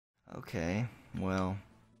Okay, well,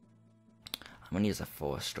 I'm gonna use a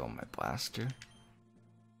full restore on my blaster.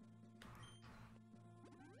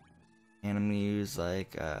 And I'm gonna use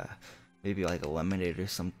like, maybe like a lemonade or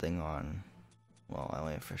something on, well, I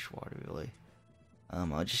only have fresh water really.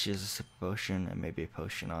 I'll just use a super potion and maybe a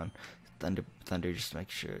potion on Thunder just to make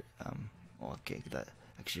sure, well, okay, that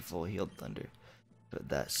actually fully healed Thunder. But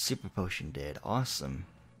that super potion did, awesome.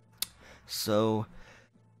 So,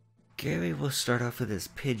 Gary will start off with his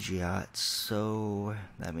Pidgeot, so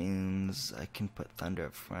that means I can put Thunder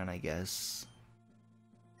up front, I guess.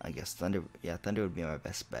 Thunder, yeah, Thunder would be my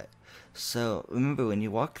best bet. So, remember, when you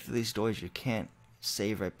walk through these doors, you can't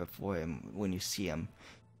save right before him when you see him.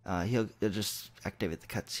 He'll just activate the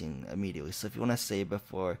cutscene immediately. So if you want to save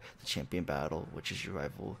before the champion battle, which is your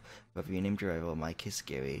rival, whoever you named your rival, in my case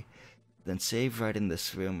Gary, then save right in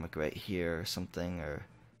this room, like right here or something, or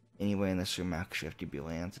anywhere in this room. Actually, after you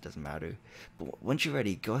lands, it doesn't matter. But once you're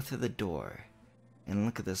ready, go through the door and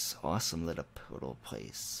look at this awesome lit up little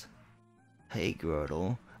place. Hey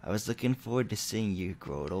Grotle, I was looking forward to seeing you,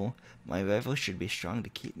 Grotle. My rival should be strong to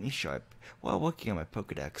keep me sharp. While working on my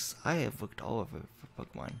Pokedex, I have looked all over for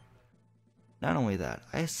Pokemon. Not only that,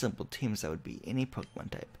 I assembled teams that would beat any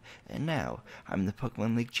Pokemon type, and now I'm the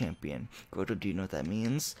Pokemon League champion. Grotle, do you know what that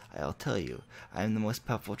means? I'll tell you. I am the most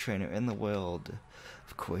powerful trainer in the world.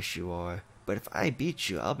 Of course you are. But if I beat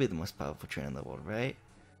you, I'll be the most powerful trainer in the world, right?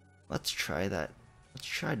 Let's try that. Let's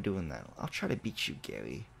try doing that. I'll try to beat you,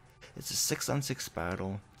 Gary. It's a 6-on-6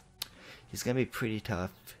 battle. He's gonna be pretty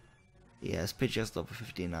tough. Yeah, his Pidgeot's level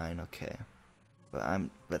 59, okay.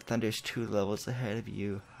 But Thunder's 2 levels ahead of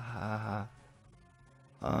you. Haha.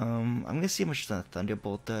 I'm gonna see how much the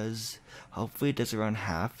Thunderbolt does. Hopefully it does around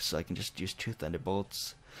half, so I can just use 2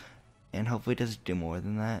 Thunderbolts. And hopefully it doesn't do more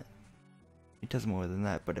than that. It does more than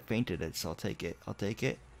that, but it fainted it, so I'll take it. I'll take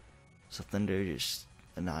it. So Thunder just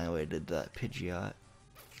annihilated that Pidgeot.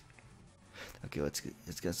 Okay,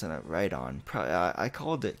 it's gonna send out right on. Probably I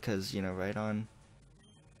called it because you know right on.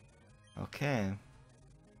 Okay.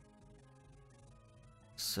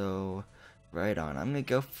 So right on. I'm gonna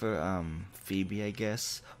go for Phoebe, I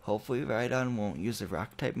guess. Hopefully right on won't use a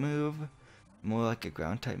rock type move. More like a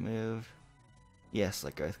ground type move. Yes,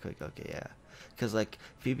 like earthquake. Okay, yeah. Because like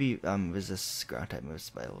Phoebe resists ground type moves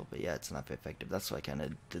by a little bit. Yeah, it's not very effective. That's why I kind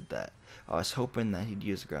of did that. I was hoping that he'd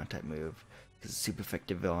use a ground type move. Because it's super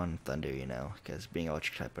effective on Thunder, you know, because being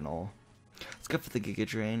electric type and all. Let's go for the Giga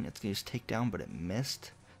Drain. It's going to use Takedown, but it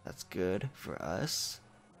missed. That's good for us.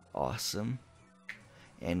 Awesome.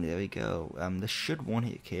 And there we go. This should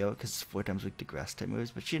one-hit KO because it's 4 times weak to grass type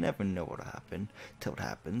moves, but you never know what'll happen till it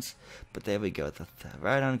happens. But there we go. The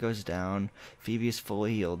Rhydon goes down. Phoebe is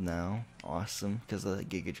fully healed now. Awesome, because of the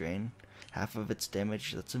Giga Drain. Half of its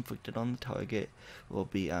damage that's inflicted on the target will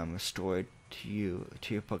be restored to your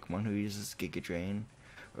Pokemon who uses Giga Drain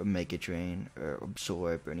or Mega Drain or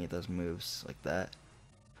Absorb or any of those moves like that.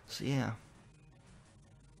 So yeah.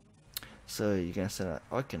 So you're gonna set out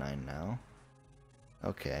Arcanine now.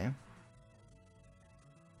 Okay.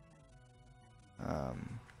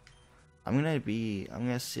 I'm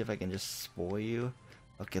gonna see if I can just spoil you.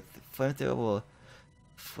 Okay, Flamethrower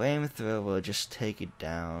will just take it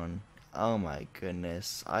down. Oh my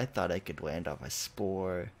goodness, I thought I could land off a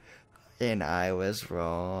Spore, and I was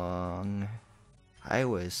wrong. I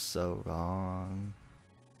was so wrong.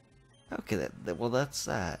 Okay, well that's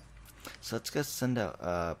that. So let's go send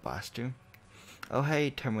out Blaster. Oh hey,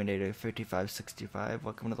 Terminator 5565,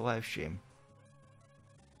 welcome to the live stream.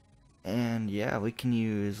 And yeah, we can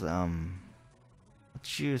use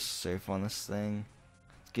let's use Surf on this thing.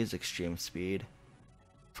 It gives extreme speed.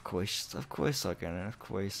 Of course, Arcanine, of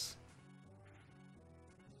course.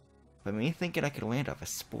 But me thinking I could land off a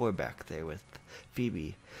Spore back there with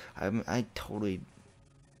Phoebe, I totally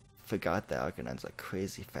forgot that Arcanine's like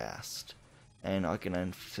crazy fast. And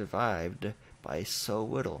Arcanine survived by so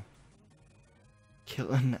little.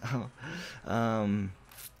 Killing now.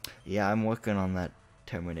 Yeah, I'm working on that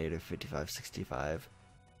Terminator 5565.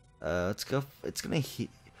 Let's go. It's gonna heal.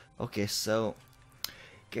 Okay, so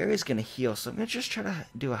Gary's gonna heal, so I'm gonna just try to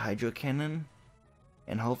do a Hydro Cannon,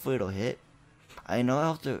 and hopefully it'll hit. I know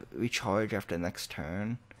I'll have to recharge after the next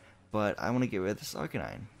turn, but I want to get rid of this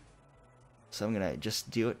Arcanine. So I'm gonna just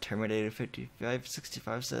do what Terminator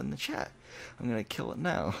 5565 said in the chat. I'm gonna kill it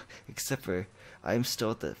now. Except for I'm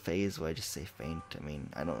still at the phase where I just say faint. I mean,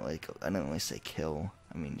 I don't really say kill.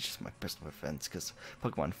 I mean, it's just my personal preference because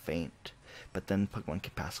Pokemon faint, but then Pokemon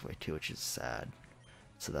can pass away too, which is sad.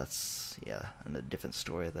 So that's yeah, a different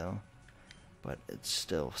story though. But it's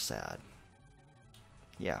still sad.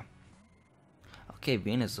 Yeah. Okay,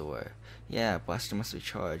 Venusaur. Yeah, Blaster must be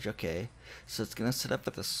charged. Okay, so it's gonna set up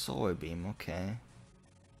with a Solar Beam. Okay.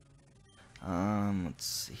 Let's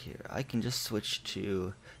see here. I can just switch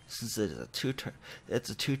to, since it's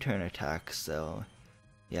a two-turn attack. So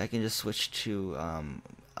yeah, I can just switch to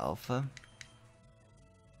Alpha.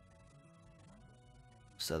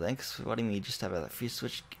 So thanks for letting me just have a free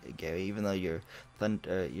switch, Gary. Even though your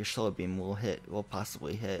Solar Beam will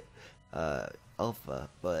possibly hit Alpha,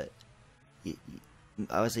 but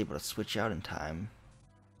I was able to switch out in time.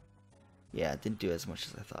 Yeah, it didn't do as much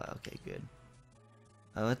as I thought. Okay, good.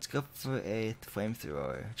 Let's go for a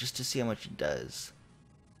Flamethrower, just to see how much it does.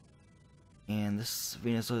 And this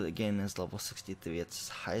Venusaur again is level 63. It's its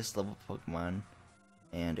highest level Pokemon,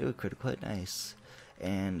 and it would critical hit, nice.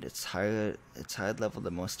 And it's higher level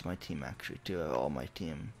than most of my team actually too, all my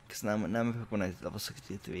team. Cause now my Pokemon is level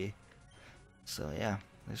 63. So yeah,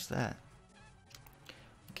 there's that.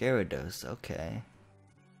 Gyarados, okay.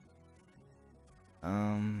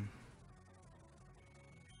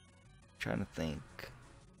 Trying to think.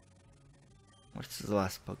 What's the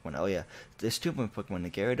last Pokemon? Oh yeah, there's two more Pokemon, the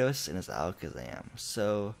Gyarados and his Alakazam.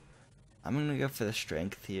 So I'm gonna go for the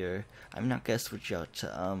Strength here. I'm not gonna switch out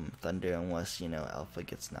to Thunder unless, you know, Alpha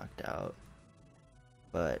gets knocked out.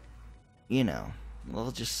 But, you know,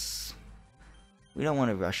 we don't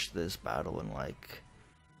want to rush this battle and like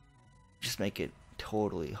just make it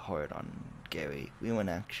totally hard on Gary. We want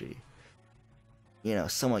to actually, you know,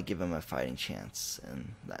 somewhat give him a fighting chance,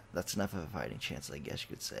 and that's enough of a fighting chance, I guess you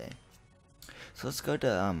could say. So let's go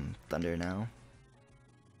to Thunder now.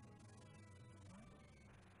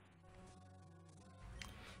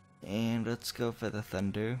 And let's go for the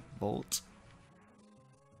Thunderbolt.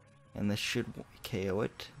 And this should KO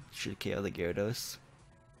it. Should KO the Gyarados.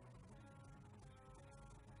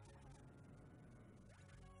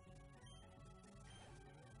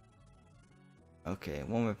 Okay,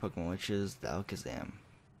 one more Pokemon, which is the Alakazam.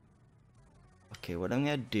 Okay, what I'm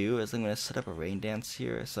gonna do is I'm gonna set up a Rain Dance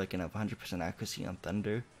here so I can have 100% accuracy on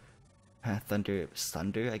Thunder. Thunder,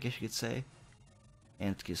 I guess you could say.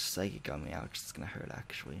 And it's gonna Psychic on me, ouch, it's gonna hurt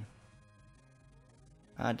actually.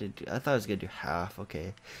 I thought I was gonna do half,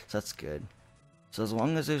 okay, so that's good. So as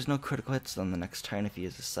long as there's no critical hits on the next turn if he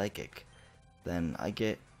uses Psychic, then I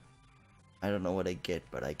don't know what I get,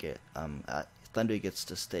 but I get, Thunder gets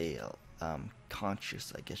to stay,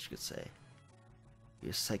 conscious, I guess you could say.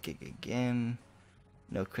 Use Psychic again.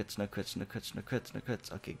 No crits, no crits, no crits, no crits, no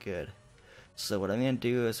crits. Okay, good. So what I'm gonna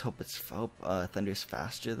do is hope Thunder's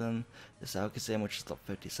faster than this Alakazam, which is level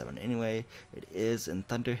 57 anyway. It is, and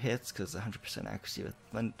Thunder hits because 100% accuracy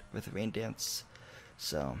with Rain Dance.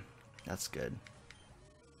 So that's good.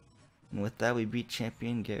 And with that, we beat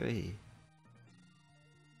Champion Gary.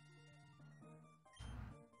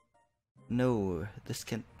 No,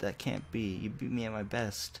 that can't be. You beat me at my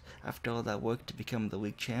best. After all that work to become the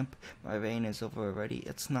league champ, my reign is over already.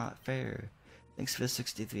 It's not fair. Thanks for the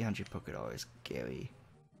 6,300 Pokédollars, Gary.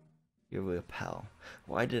 You're a real pal.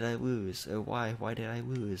 Why did I lose? Or why did I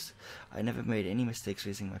lose? I never made any mistakes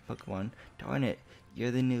raising my Pokemon. Darn it,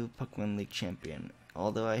 you're the new Pokemon League champion,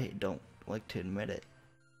 although I don't like to admit it.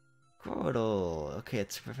 Grotle! Okay,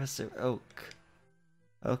 it's Professor Oak.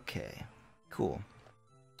 Okay, cool.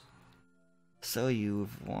 So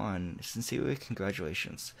you've won. Sincerely,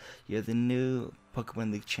 congratulations. You're the new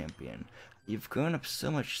Pokemon League champion. You've grown up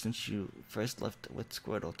so much since you first left with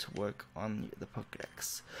Squirtle to work on the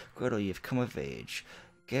Pokedex. Grotle, you've come of age.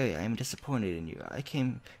 Gary, I am disappointed in you. I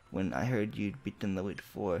came when I heard you'd beaten the Elite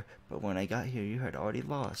Four, but when I got here you had already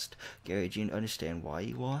lost. Gary, do you understand why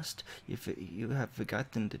you lost? You have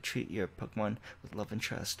forgotten to treat your Pokemon with love and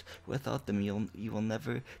trust. Without them, you will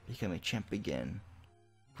never become a champ again.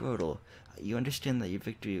 Grotle, you understand that your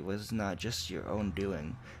victory was not just your own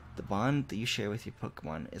doing. The bond that you share with your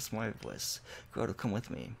Pokemon is marvelous. Grotle, come with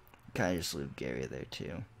me. Kinda just leave Gary there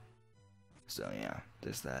too. So yeah,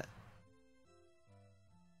 there's that.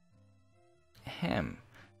 Ahem.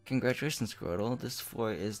 Congratulations, Grotle. This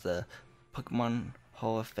floor is the Pokemon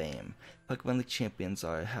Hall of Fame. Pokemon League champions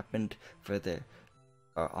are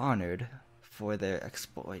honored for their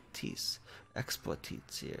exploits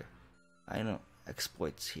here.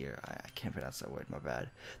 Exploits here. I can't pronounce that word. My bad.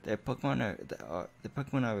 The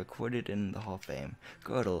Pokemon are recorded in the Hall of Fame.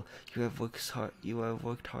 Grotle, you have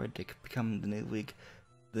worked hard to become the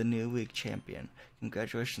new league champion.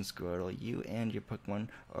 Congratulations, Grotle. You and your Pokemon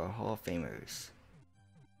are Hall of Famers.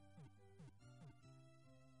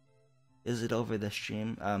 Is it over the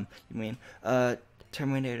stream? You mean,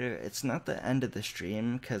 Terminator? It's not the end of the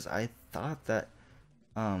stream because I thought that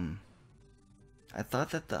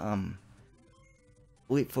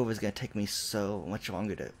Elite Four was gonna take me so much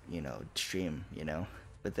longer to, stream,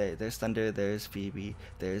 But there's Thunder, there's Phoebe,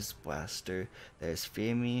 there's Blaster, there's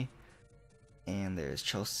Femi, and there's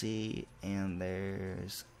Chelsea, and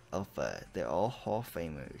there's Alpha. They're all Hall of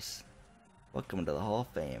Famers. Welcome to the Hall of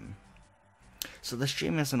Fame. So the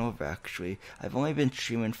stream isn't over actually. I've only been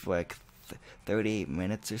streaming for like 38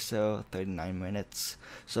 minutes or so, 39 minutes.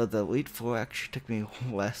 So the Elite Four actually took me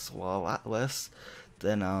a lot less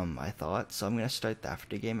than I thought. So I'm gonna start the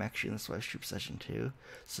after game actually in this live stream session too.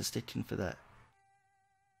 So stay tuned for that.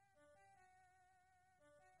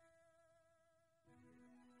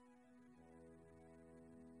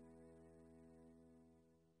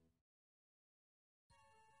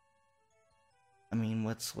 I mean,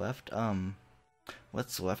 what's left?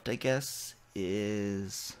 I guess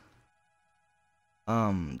is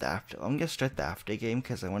the after. I'm gonna start the after game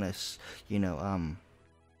because I want to,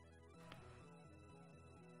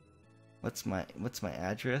 what's my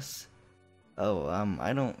address? Oh,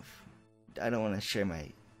 I don't want to share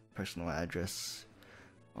my personal address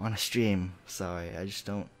on a stream. Sorry, I just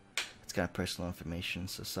don't. It's kind of personal information.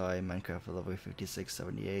 So sorry, Minecraft level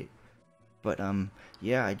 5678. But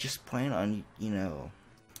yeah, I just plan on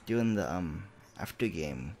doing the after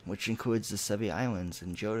game, which includes the Seven Islands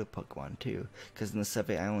and Johto Pokemon too. Because in the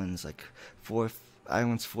Seven Islands, like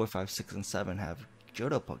islands 4, 5, 6, and 7 have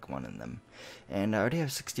Johto Pokemon in them, and I already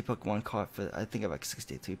have 60 Pokemon caught for. I think I have like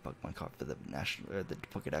 63 Pokemon caught for the national or the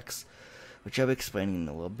Pokedex, which I'll be explaining in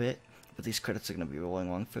a little bit. But these credits are gonna be rolling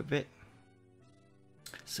along for a bit.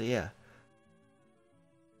 So yeah.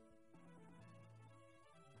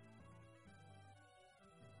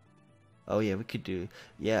 Oh yeah, we could do,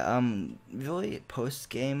 yeah, really post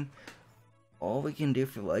game, all we can do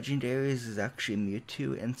for legendaries is actually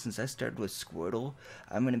Mewtwo, and since I started with Squirtle,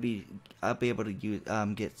 I'll be able to use,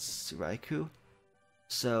 get Raichu.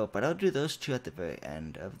 So, but I'll do those two at the very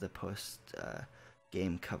end of the post,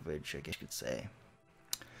 game coverage, I guess you could say.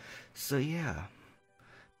 So yeah,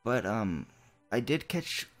 but, I did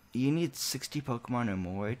catch, you need 60 Pokemon or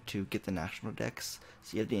more to get the national dex,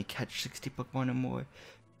 so you have to catch 60 Pokemon or more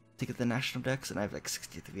to get the national dex, and I have like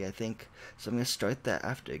 63 I think. So I'm gonna start that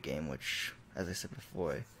after game, which, as I said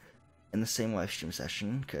before, in the same live stream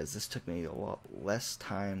session, because this took me a lot less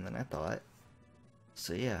time than I thought.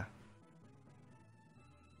 So yeah.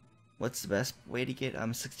 What's the best way to get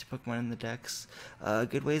 60 Pokemon in the dex? A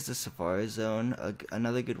good way is the Safari Zone.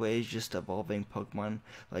 Another good way is just evolving Pokemon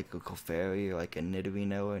like a Clefairy or like a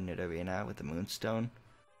Nidorino or Nidorina with the Moonstone.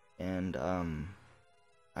 And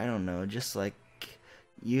I don't know, just like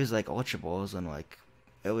use like Ultra Balls on like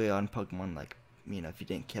early on Pokemon, like if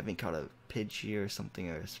you haven't caught a Pidgey or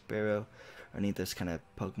something, or a Sparrow, or any of those kind of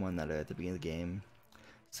Pokemon that are at the beginning of the game.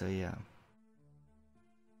 So yeah.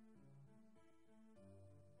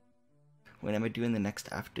 When am I doing the next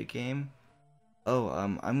after game? Oh,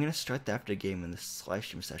 I'm gonna start the after game in this live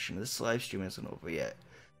stream session. This live stream isn't over yet.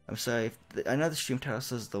 I'm sorry. I know the stream title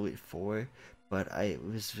says the Elite Four, but I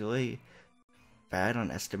was really bad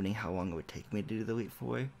on estimating how long it would take me to do the Elite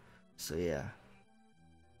Four. So yeah.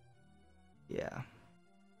 Yeah.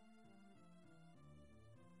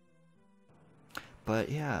 But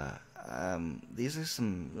yeah, these are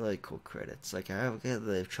some really cool credits. Like I have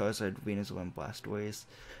the Charizard, Venusaur, and Blastoise,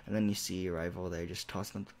 and then you see your rival there just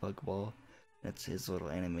tossing up the Pokeball. That's his little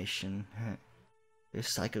animation.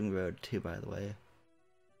 There's Cycling Road too, by the way.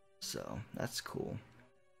 So that's cool.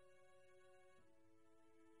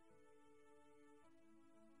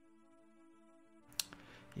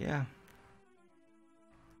 Yeah.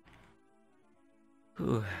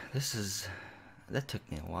 Ooh, that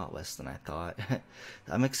took me a lot less than I thought.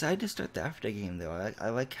 I'm excited to start the after game though. I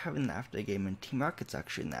like having the after game, and Team Rocket's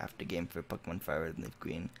actually in the after game for Pokemon FireRed and Leaf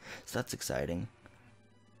Green, so that's exciting.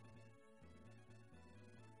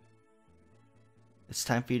 It's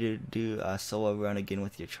time for you to do a solo run again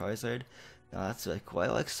with your Charizard. That's really cool. I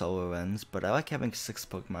like solo runs, but I like having 6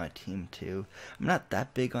 Pokemon on a team too. I'm not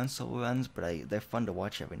that big on solo runs, but they're fun to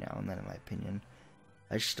watch every now and then in my opinion.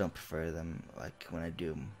 I just don't prefer them like when I do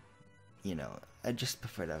them. I just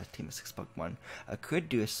prefer to have a team of 6 Pokemon. I could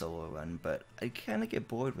do a solo run, but I kind of get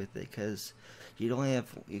bored with it because you're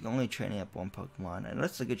only training up 1 Pokemon, and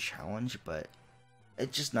that's a good challenge, but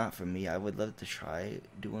it's just not for me. I would love to try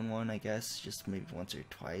doing one, I guess, just maybe once or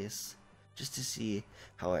twice, just to see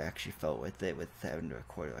how I actually felt with it, with having to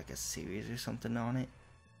record like a series or something on it.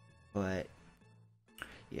 But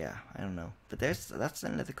yeah, I don't know. But that's the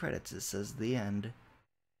end of the credits. It says the end.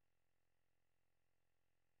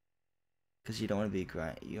 Because you don't want to be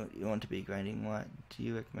you want to be grinding. What do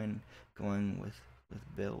you recommend going with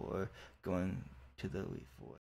Bill or going to the Elite Four?